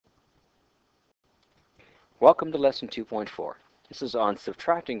Welcome to lesson 2.4. This is on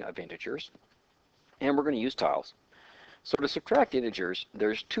subtracting of integers, and we're going to use tiles. So to subtract integers,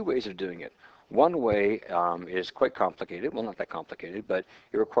 there's two ways of doing it. One way is quite complicated, well, not that complicated, but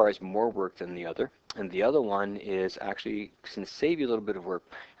it requires more work than the other. And the other one is actually can save you a little bit of work,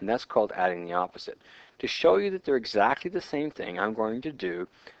 and that's called adding the opposite. To show you that they're exactly the same thing, I'm going to do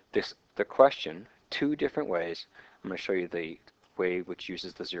the question two different ways. I'm going to show you the way which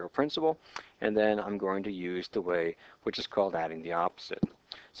uses the zero principle, and then I'm going to use the way which is called adding the opposite.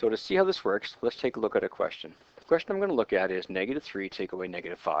 So to see how this works, let's take a look at a question. The question I'm going to look at is -3 take away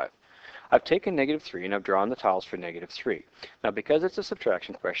 -5. I've taken -3 and I've drawn the tiles for -3. Now because it's a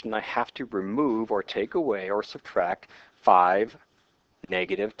subtraction question, I have to remove or take away or subtract 5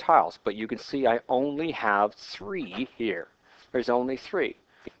 negative tiles. But you can see I only have 3 here. There's only 3.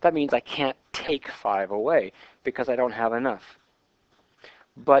 That means I can't take 5 away because I don't have enough.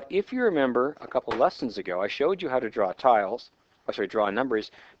 But if you remember a couple lessons ago, I showed you how to draw tiles, draw numbers,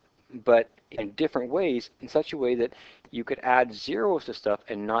 but in different ways, in such a way that you could add zeros to stuff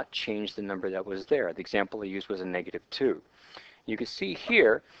and not change the number that was there. The example I used was a -2. You can see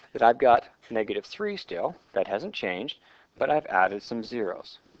here that I've got -3 still. That hasn't changed, but I've added some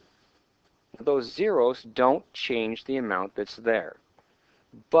zeros. Those zeros don't change the amount that's there.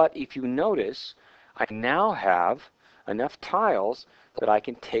 But if you notice, I now have enough tiles that I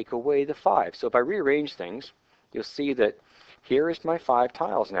can take away the 5. So if I rearrange things, you'll see that here is my 5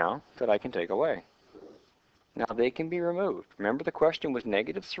 tiles now that I can take away. Now they can be removed. Remember the question was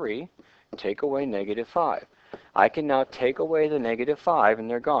 -3, take away -5. I can now take away the -5 and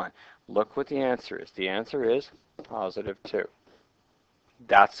they're gone. Look what the answer is. The answer is +2.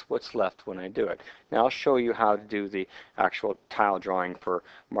 That's what's left when I do it. Now I'll show you how to do the actual tile drawing for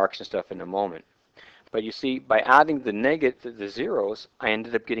marks and stuff in a moment. But you see, by adding the zeros, I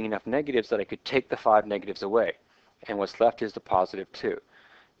ended up getting enough negatives that I could take the 5 negatives away. And what's left is the +2.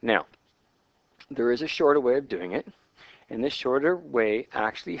 Now, there is a shorter way of doing it. And this shorter way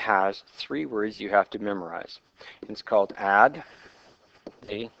actually has 3 words you have to memorize. It's called add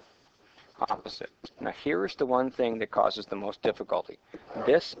the opposite. Now here is the one thing that causes the most difficulty.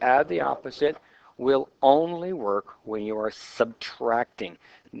 This add the opposite will only work when you are subtracting.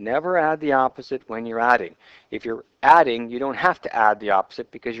 Never add the opposite when you're adding. If you're adding, you don't have to add the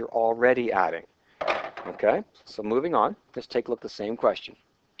opposite because you're already adding. Okay, so moving on, let's take a look at the same question.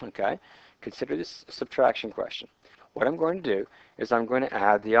 Okay, consider this a subtraction question. What I'm going to do is I'm going to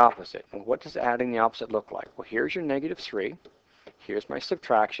add the opposite. And what does adding the opposite look like? Well, here's your -3, here's my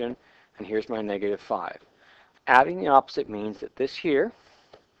subtraction, and here's my -5. Adding the opposite means that this here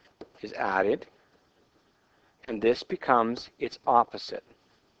is added, and this becomes its opposite.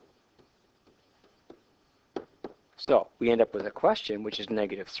 So we end up with a question which is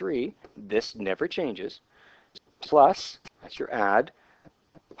 -3. This never changes. Plus, that's your add,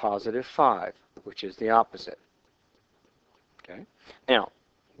 +5, which is the opposite. Okay. Now,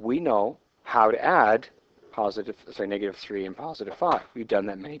 we know how to add -3 and +5. We've done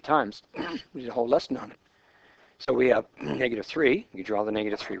that many times. We did a whole lesson on it. So we have -3. You draw the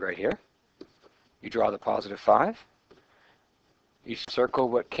 -3 right here. You draw the +5. You circle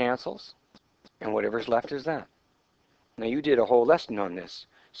what cancels, and whatever's left is that. Now you did a whole lesson on this,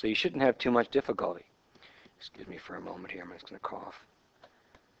 so you shouldn't have too much difficulty. Excuse me for a moment here, I'm just going to cough.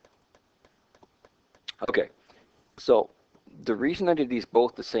 Okay, so the reason I did these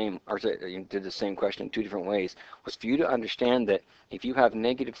both the same, or did the same question in 2 different ways, was for you to understand that if you have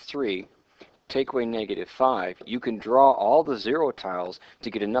 -3, take away -5, you can draw all the 0 tiles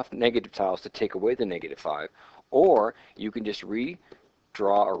to get enough negative tiles to take away the -5, or you can just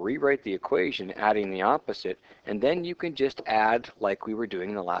redraw or rewrite the equation adding the opposite, and then you can just add like we were doing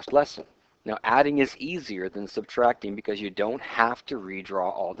in the last lesson. Now adding is easier than subtracting because you don't have to redraw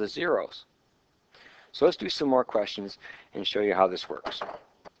all the zeros. So let's do some more questions and show you how this works.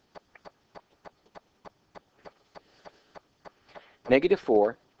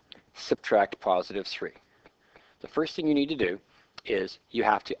 -4 subtract +3. The first thing you need to do is you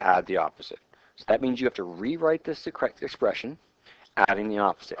have to add the opposite. So that means you have to rewrite this expression adding the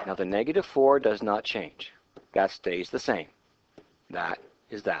opposite. Now the -4 does not change. That stays the same. That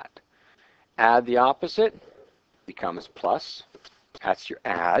is that. Add the opposite becomes plus. That's your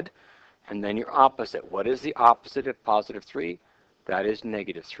add. And then your opposite. What is the opposite of +3? That is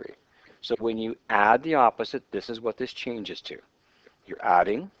 -3. So when you add the opposite, this is what this changes to. You're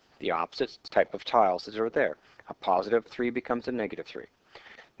adding the opposite type of tiles that are there. A +3 becomes a -3.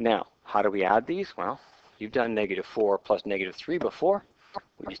 Now, how do we add these? Well, you've done -4 plus -3 before.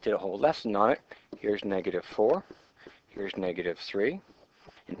 We just did a whole lesson on it. Here's -4. Here's -3.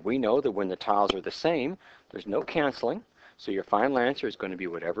 We know that when the tiles are the same, there's no canceling, so your final answer is going to be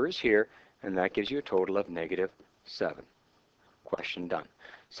whatever is here, and that gives you a total of -7. Question done.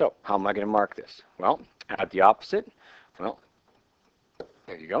 So how am I going to mark this? Well, add the opposite. Well,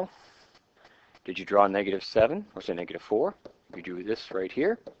 there you go. Did you draw -7 or say -4? You do this right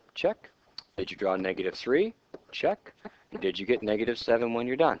here. Check. Did you draw -3? Check. Did you get -7 when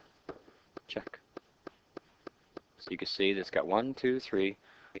you're done? Check. So you can see that's got 1, 2, 3,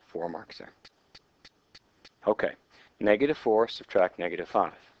 4 marks there. Okay. -4 subtract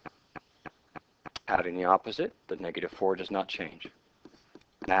 -5. Adding the opposite, the -4 does not change.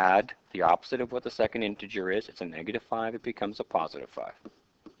 Add the opposite of what the second integer is. It's a -5. It becomes a +5.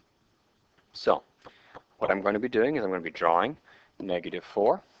 So what I'm going to be doing is I'm going to be drawing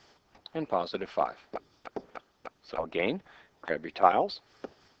 -4 and +5. So again, grab your tiles.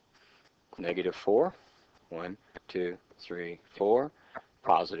 -4, 1, 2, 3, 4.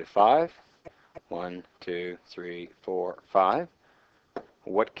 +5, 1, 2, 3, 4, 5.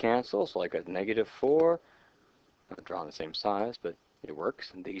 What cancels? Like a -4. I'm drawing the same size, but it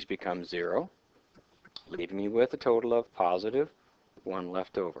works. And these become 0, leaving me with a total of +1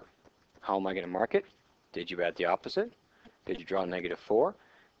 left over. How am I going to mark it? Did you add the opposite? Did you draw -4?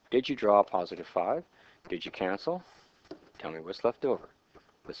 Did you draw a +5? Did you cancel? Tell me what's left over.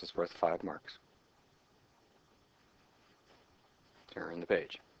 This is worth 5 marks. Turn the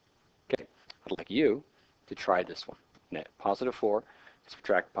page. Okay, I'd like you to try this one. Net +4,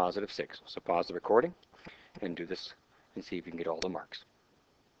 subtract +6. So pause the recording and do this and see if you can get all the marks.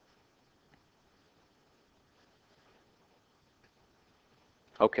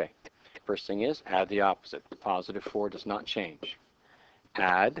 Okay, first thing is add the opposite. +4 does not change.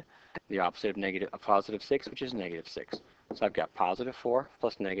 Add the opposite of +6, which is -6. So I've got +4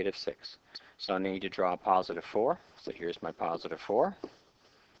 plus -6. So I need to draw a +4. So here's my +4,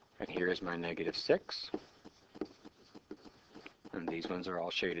 and here's my -6. And these ones are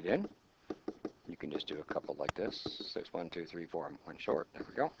all shaded in. You can just do a couple like this. So it's 1, 2, 3, 4, one short. There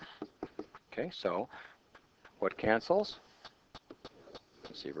we go. Okay, so what cancels?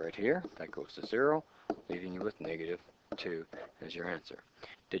 Let's see right here. That goes to 0, leaving you with -2 as your answer.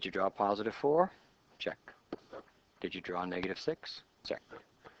 Did you draw a +4? Check. Did you draw a -6? Check.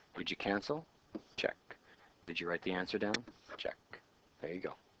 Did you cancel? Check. Did you write the answer down? Check. There you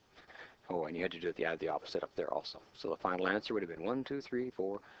go. Oh, and you had to add the opposite up there also. So the final answer would have been 1, 2, 3,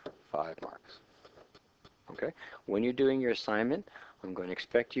 4, 5 marks. Okay? When you're doing your assignment, I'm going to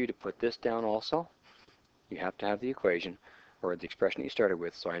expect you to put this down also. You have to have the equation or the expression you started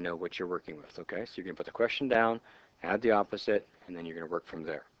with so I know what you're working with. Okay? So you're going to put the question down, add the opposite, and then you're going to work from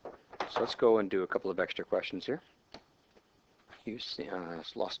there. So let's go and do a couple of extra questions here. You see, I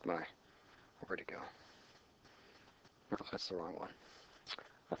lost my, where'd it go? Oh, that's the wrong one.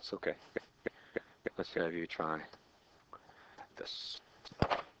 That's okay. Let's have you try this.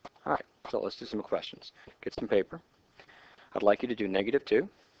 All right, so let's do some questions. Get some paper. I'd like you to do -2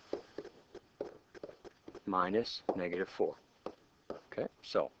 minus -4. Okay,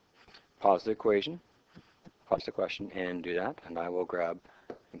 so pause the equation, pause the question, and do that, and I will grab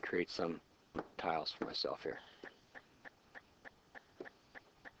and create some tiles for myself here.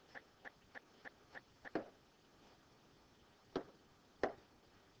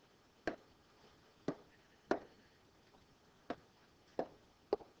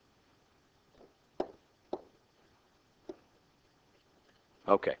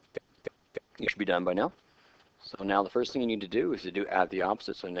 Okay, you should be done by now. So now the first thing you need to do is to add the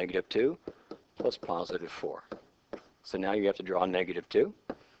opposite, so -2 plus +4. So now you have to draw -2.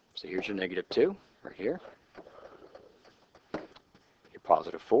 So here's your -2 right here. Your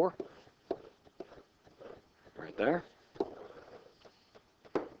 +4 right there.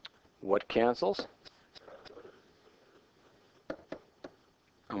 What cancels?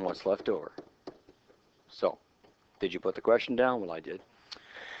 And what's left over? So, did you put the question down? Well, I did.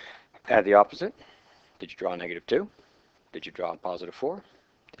 Add the opposite. Did you draw a -2? Did you draw a +4?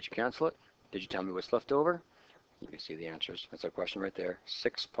 Did you cancel it? Did you tell me what's left over? You can see the answers. That's our question right there.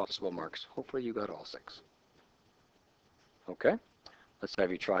 6 possible marks. Hopefully you got all 6. Okay? Let's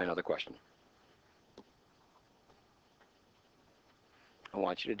have you try another question. I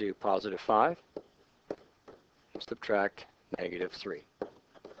want you to do +5, subtract -3.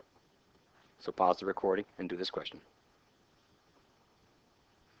 So pause the recording and do this question.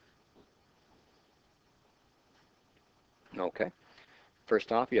 Okay.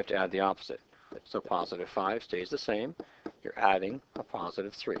 First off, you have to add the opposite. So +5 stays the same. You're adding a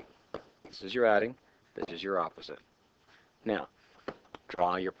 +3. This is your adding. This is your opposite. Now,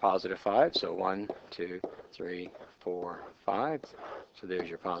 draw your +5. So 1, 2, 3, 4, 5. So there's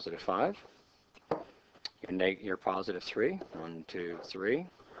your positive 5. Your positive 3. 1, 2, 3.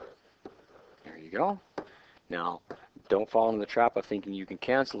 There you go. Now, don't fall into the trap of thinking you can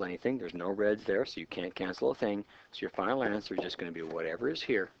cancel anything. There's no reds there, so you can't cancel a thing. So your final answer is just going to be whatever is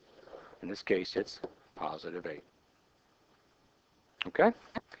here. In this case, it's positive 8. Okay?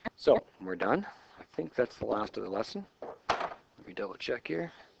 So, we're done. I think that's the last of the lesson. Let me double check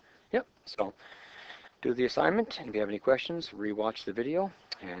here. Yep. So, do the assignment, and if you have any questions, rewatch the video,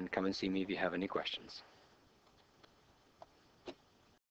 and come and see me if you have any questions.